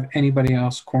have anybody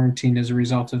else quarantined as a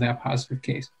result of that positive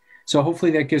case. So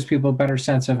hopefully that gives people a better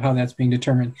sense of how that's being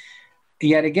determined.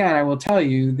 Yet again, I will tell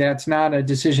you, that's not a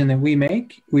decision that we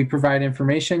make. We provide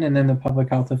information, and then the public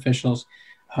health officials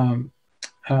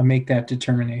make that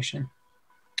determination.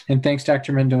 And thanks,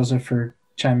 Dr. Mendoza, for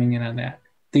chiming in on that.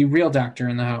 The real doctor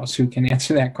in the house who can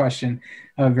answer that question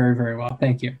very, very well.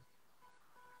 Thank you.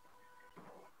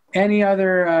 Any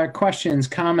other questions,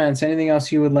 comments, anything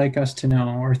else you would like us to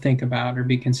know or think about or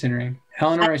be considering?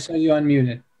 Eleanor, I saw you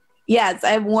unmuted. Yes, I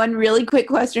have one really quick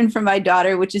question from my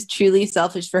daughter, which is truly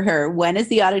selfish for her. When is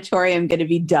the auditorium going to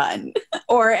be done?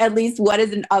 Or at least what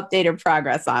is an update or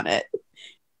progress on it?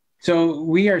 So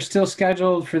we are still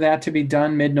scheduled for that to be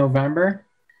done mid-November.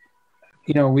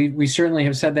 You know, we certainly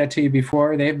have said that to you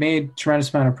before. They've made a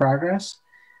tremendous amount of progress.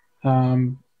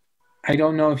 I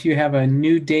don't know if you have a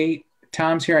new date.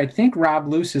 Tom's here. I think Rob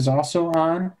Luce is also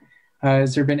on.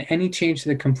 Has there been any change to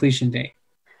the completion date?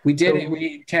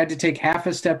 We had to take half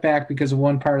a step back because of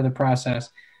one part of the process.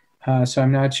 So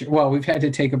I'm not sure. Well, we've had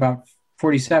to take about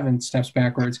 47 steps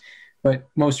backwards, but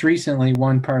most recently,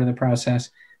 one part of the process.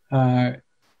 And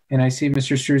I see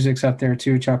Mr. Struzik's up there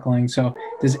too, chuckling. So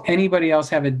does anybody else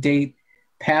have a date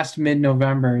past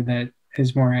mid-November that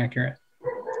is more accurate?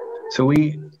 So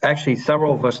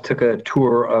several of us took a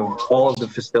tour of all of the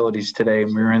facilities today,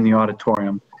 and we were in the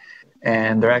auditorium.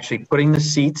 And they're actually putting the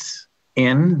seats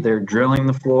in, they're drilling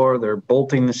the floor, they're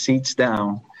bolting the seats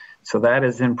down. So that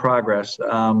is in progress.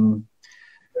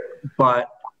 But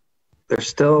there's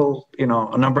still,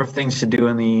 a number of things to do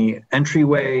in the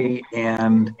entryway,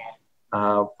 and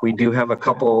we do have a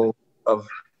couple of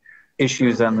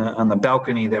issues on the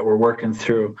balcony that we're working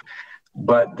through.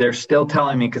 But they're still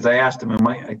telling me, because I asked them, and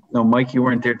Mike, you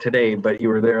weren't there today, but you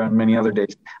were there on many other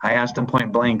days. I asked them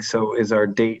point blank, so is our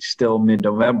date still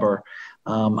mid-November?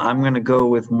 I'm going to go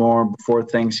with more before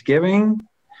Thanksgiving.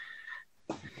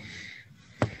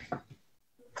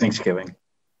 Thanksgiving.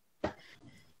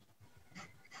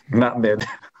 Not mid.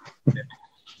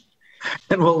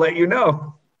 And we'll let you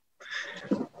know.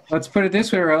 Let's put it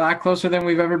this way, we're a lot closer than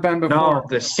we've ever been before. No,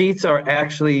 the seats are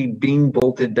actually being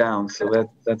bolted down, so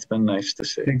that's been nice to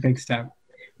see. Big step.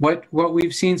 What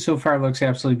we've seen so far looks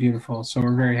absolutely beautiful, so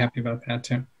we're very happy about that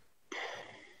too.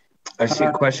 I see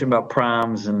a question about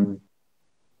proms and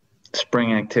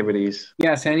spring activities.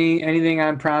 Yes, anything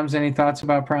on proms? Any thoughts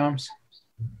about proms?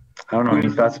 I don't know. Any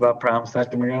thoughts about proms,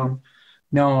 Dr. McGowan?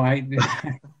 No, I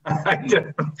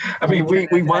mean,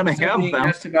 we want to have them.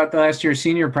 Asked about the last year's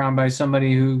senior prom by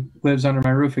somebody who lives under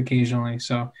my roof occasionally.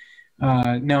 So,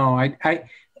 no,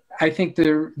 I think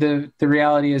the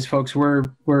reality is, folks, we're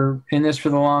in this for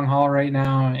the long haul right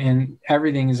now, and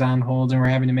everything is on hold, and we're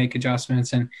having to make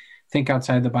adjustments and think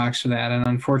outside the box for that. And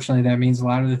unfortunately, that means a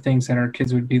lot of the things that our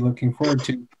kids would be looking forward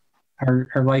to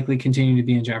are likely continuing to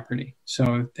be in jeopardy.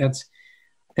 So that's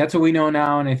what we know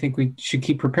now, and I think we should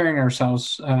keep preparing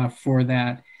ourselves for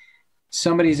that.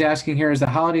 Somebody's asking here, as the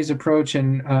holidays approach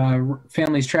and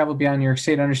families travel beyond New York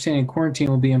State, understanding quarantine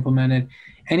will be implemented.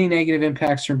 Any negative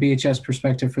impacts from BHS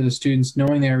perspective for the students,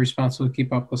 knowing they are responsible to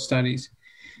keep up with studies?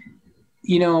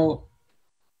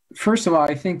 First of all,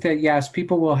 I think that, yes,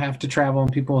 people will have to travel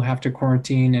and people will have to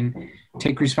quarantine and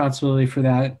take responsibility for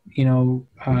that.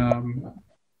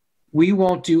 We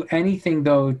won't do anything,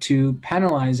 though, to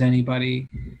penalize anybody.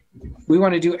 We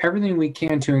want to do everything we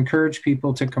can to encourage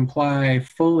people to comply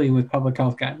fully with public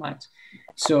health guidelines.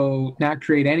 So not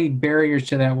create any barriers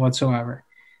to that whatsoever.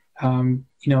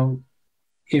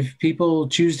 If people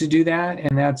choose to do that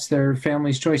and that's their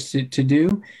family's choice to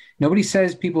do, nobody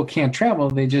says people can't travel.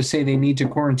 They just say they need to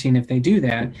quarantine if they do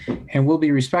that. And we'll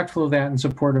be respectful of that and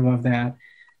supportive of that.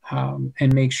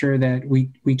 And make sure that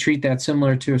we treat that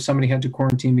similar to if somebody had to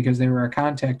quarantine because they were a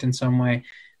contact in some way,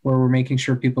 where we're making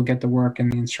sure people get the work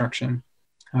and the instruction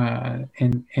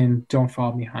and don't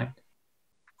fall behind.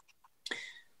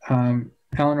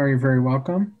 Eleanor, you're very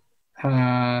welcome.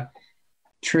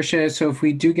 Tricia, so if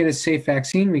we do get a safe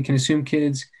vaccine, we can assume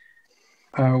kids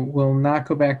will not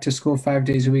go back to school 5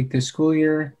 days a week this school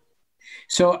year.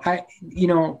 So I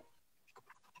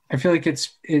feel like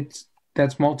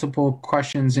that's multiple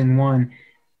questions in one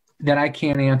that I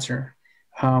can't answer.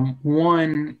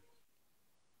 One,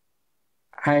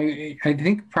 I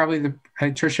think probably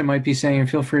Tricia might be saying, and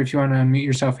feel free if you want to unmute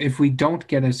yourself, if we don't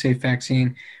get a safe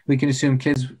vaccine, we can assume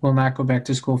kids will not go back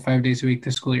to school 5 days a week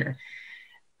this school year.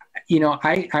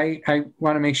 I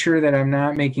want to make sure that I'm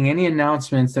not making any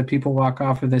announcements that people walk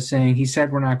off of this saying, he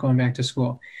said we're not going back to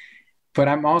school. But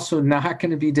I'm also not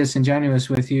going to be disingenuous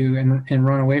with you and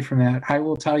run away from that. I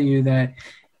will tell you that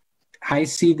I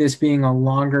see this being a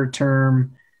longer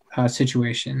term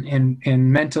situation.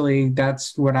 And mentally,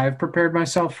 that's what I've prepared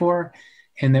myself for,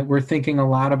 and that we're thinking a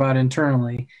lot about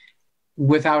internally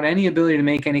without any ability to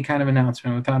make any kind of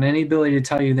announcement, without any ability to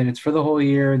tell you that it's for the whole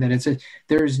year, that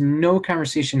there's no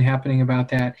conversation happening about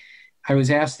that. I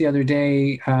was asked the other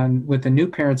day with the new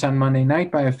parents on Monday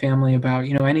night by a family about,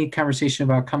 any conversation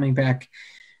about coming back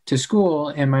to school.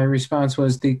 And my response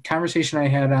was the conversation I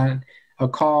had on a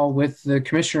call with the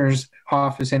commissioner's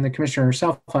office and the commissioner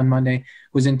herself on Monday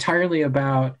was entirely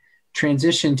about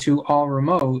transition to all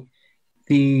remote.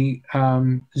 The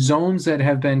zones that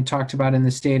have been talked about in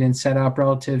the state and set up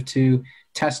relative to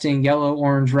testing yellow,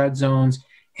 orange, red zones,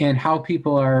 and how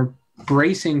people are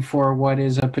bracing for what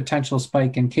is a potential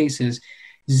spike in cases.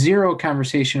 Zero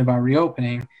conversation about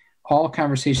reopening, all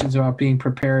conversations about being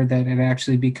prepared that it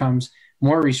actually becomes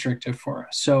more restrictive for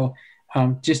us. So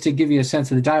just to give you a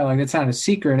sense of the dialogue, it's not a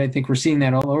secret. I think we're seeing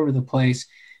that all over the place.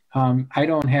 I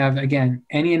don't have, again,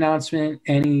 any announcement,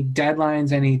 any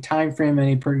deadlines, any time frame,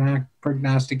 any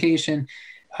prognostication.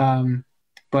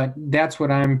 But that's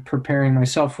what I'm preparing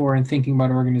myself for and thinking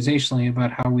about organizationally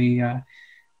about how we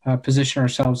position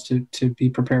ourselves to be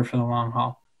prepared for the long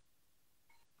haul.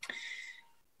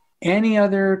 Any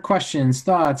other questions,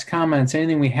 thoughts, comments,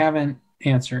 anything we haven't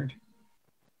answered?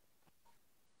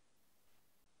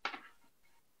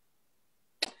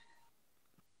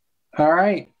 All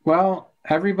right. Well,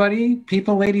 everybody,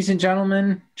 people, ladies and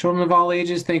gentlemen, children of all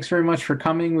ages, thanks very much for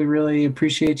coming. We really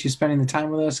appreciate you spending the time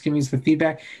with us, giving us the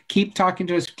feedback. Keep talking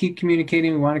to us, keep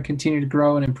communicating. We want to continue to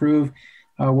grow and improve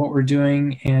what we're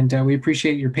doing. And we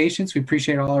appreciate your patience. We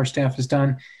appreciate all our staff has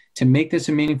done to make this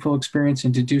a meaningful experience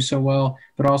and to do so well,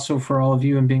 but also for all of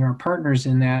you and being our partners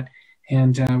in that.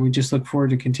 And we just look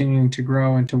forward to continuing to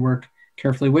grow and to work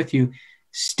carefully with you.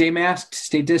 Stay masked,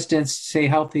 stay distanced, stay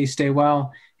healthy, stay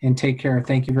well, and take care.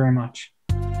 Thank you very much.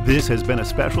 This has been a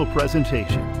special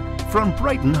presentation from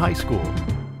Brighton High School.